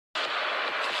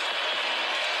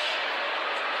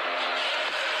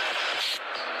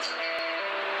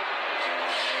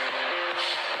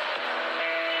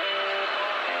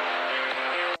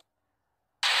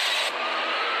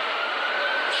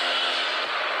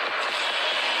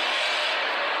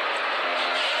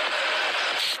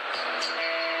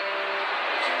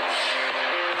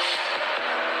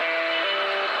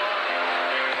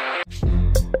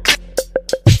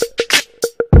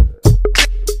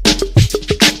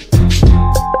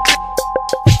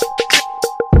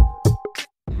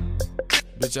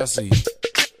much I see.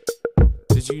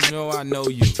 Did you know I know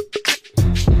you?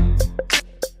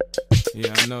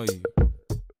 Yeah, I know you.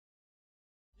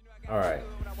 All right.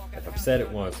 If I've said it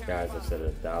once, guys, I've said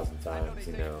it 1,000 times,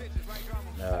 you know.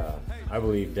 I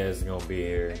believe Dez is going to be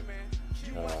here.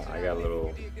 I got a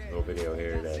little video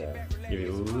here that give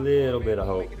you a little bit of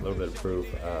hope, a little bit of proof.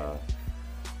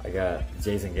 I got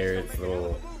Jason Garrett's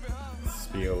little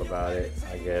spiel about it,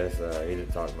 I guess. He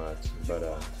didn't talk much, but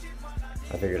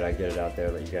I figured I'd get it out there,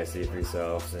 let you guys see it for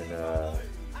yourselves, and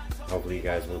hopefully you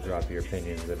guys will drop your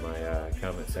opinions in my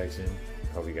comment section.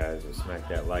 I hope you guys will smack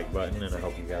that like button, and I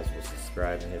hope you guys will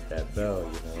subscribe and hit that bell,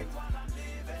 you know.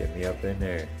 Get me up in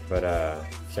there. But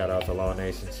shout out to Law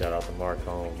Nation, shout out to Mark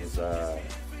Holmes.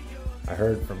 I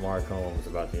heard from Mark Holmes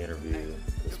about the interview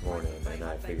this morning, and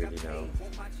I figured, you know,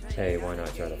 hey, why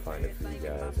not try to find it for you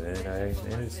guys? And I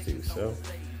managed to. So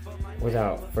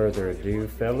without further ado,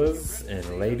 fellas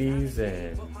and ladies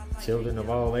and children of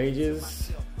all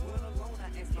ages,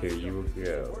 here you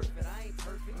go.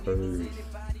 Peace.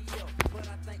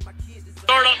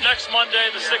 Start up next Monday,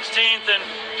 the 16th, and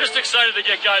just excited to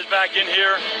get guys back in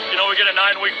here. You know, we get a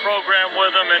 9-week program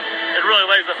with them, and it really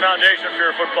lays the foundation for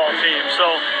your football team. So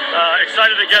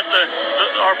excited to get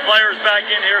our players back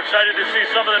in here, excited to see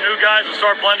some of the new guys and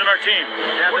start blending our team.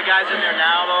 You have the guys in there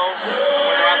now, though,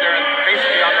 when they're out there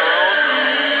basically on the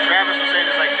road. Travis was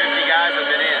saying it's like 50 guys have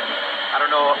been in. I don't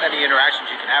know any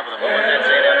interactions you can have with them, but what did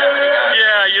say that many guys?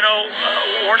 Yeah, you know,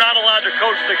 we're not allowed to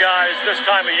coach the guys this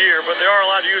time of year, but they are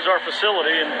allowed to use our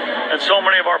facility, and so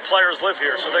many of our players live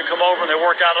here. So they come over and they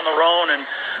work out on their own, and,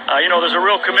 you know, there's a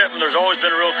real commitment. There's always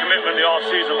been a real commitment in the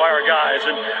offseason by our guys,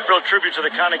 and real tribute to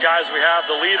the kind of guys we have,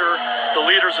 the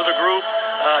leaders of the group.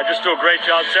 Just do a great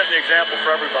job setting the example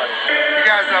for everybody. You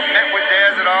guys have met with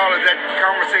Dez at all? Is that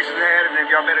conversations ahead, and have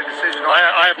y'all made a decision on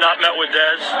I have not met with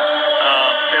Dez.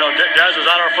 You know, Dez is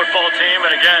on our football team,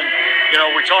 and again, you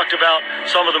know, we talked about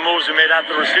some of the moves we made at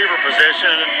the receiver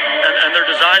position, and they're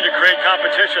designed to create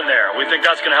competition there. We think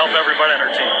that's going to help everybody on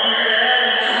our team.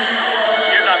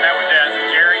 You've not met with Dez.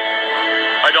 Jerry?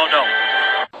 I don't know.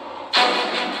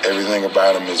 Everything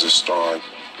about him is a star.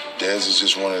 Dez is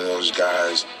just one of those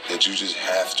guys that you just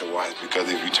have to watch, because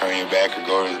if you turn your back or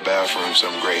go to the bathroom,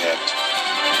 something great happens.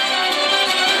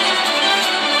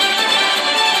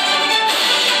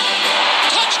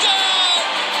 Touchdown!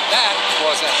 That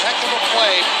was a heck of a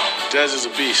play. Dez is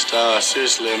a beast.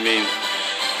 Seriously, I mean,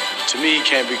 to me, he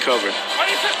can't be covered.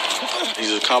 He's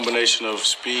a combination of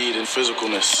speed and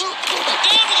physicalness. Down to the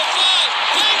 5,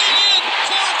 banging in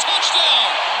for a touchdown.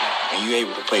 And you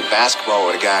able to play basketball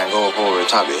with a guy and go up over the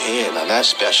top of your head, now that's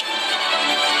special.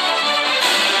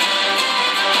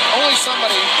 Only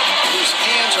somebody whose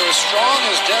hands are as strong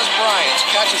as Dez Bryant's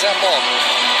catches that ball.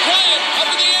 Bryant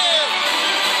up in the air.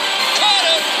 Caught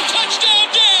it. Touchdown,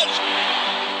 Dez.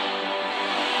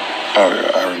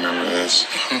 I remember this.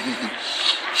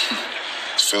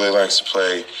 Philly likes to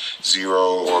play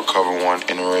zero or cover one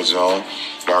in the red zone.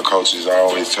 Our coaches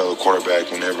always tell the quarterback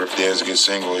whenever Dez gets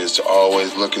single is to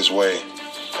always look his way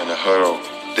in the huddle.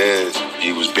 Dez,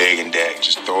 he was begging Dak,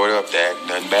 just throw it up, Dak.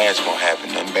 Nothing bad's going to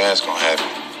happen. Nothing bad's going to happen.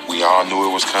 We all knew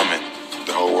it was coming.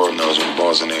 The whole world knows when the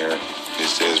ball's in the air,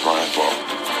 it's Dez Bryant's ball.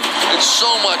 It's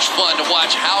so much fun to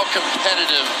watch how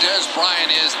competitive Dez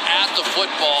Bryant is at the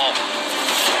football.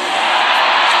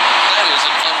 That is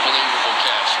an unbelievable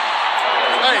catch.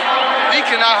 Hey, he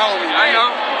cannot hold me. I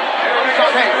know.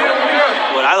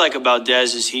 What I like about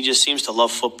Dez is he just seems to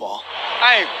love football.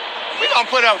 Hey, we gonna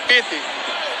put up 50.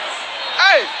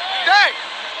 Hey, Dak,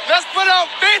 let's put up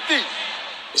 50.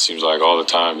 It seems like all the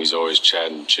time he's always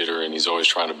chatting, chittering. He's always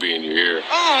trying to be in your ear.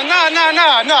 Oh, no.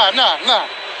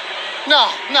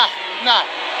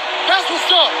 That's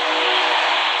what's up.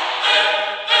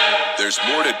 There's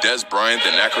more to Dez Bryant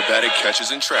than acrobatic catches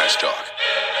and trash talk.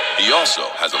 He also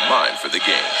has a mind for the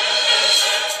game.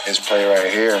 This play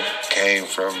right here came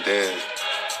from Dez.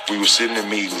 We were sitting in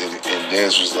meetings, and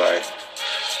Dez was like,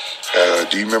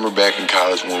 do you remember back in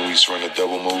college when we used to run the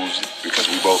double moves? Because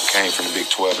we both came from the Big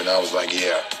 12, and I was like,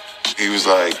 yeah. He was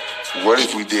like, what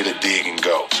if we did a dig and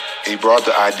go? He brought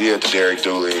the idea to Derek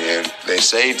Dooley, and they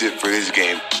saved it for this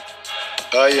game.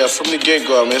 Yeah, from the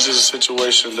get-go, I mean, this is a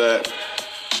situation that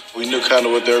we knew kind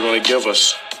of what they were going to give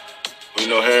us. We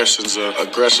know Harrison's an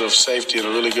aggressive safety and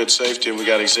a really good safety, and we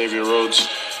got Xavier Rhodes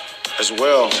as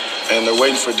well. And they're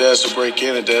waiting for Dez to break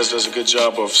in, and Dez does a good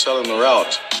job of selling the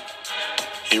route.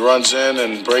 He runs in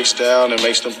and breaks down and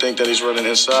makes them think that he's running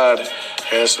inside.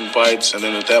 Harrison bites, and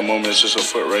then at that moment, it's just a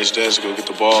foot race. Dez to go get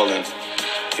the ball, and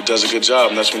he does a good job,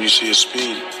 and that's when you see his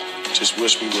speed. Just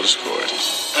wish we would have scored.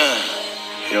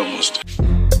 He almost did.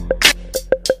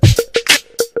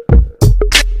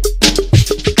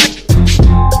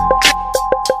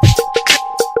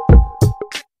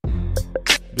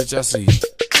 Bitch, I see you.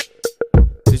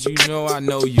 Did you know I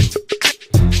know you?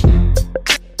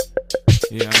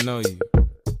 Yeah, I know you.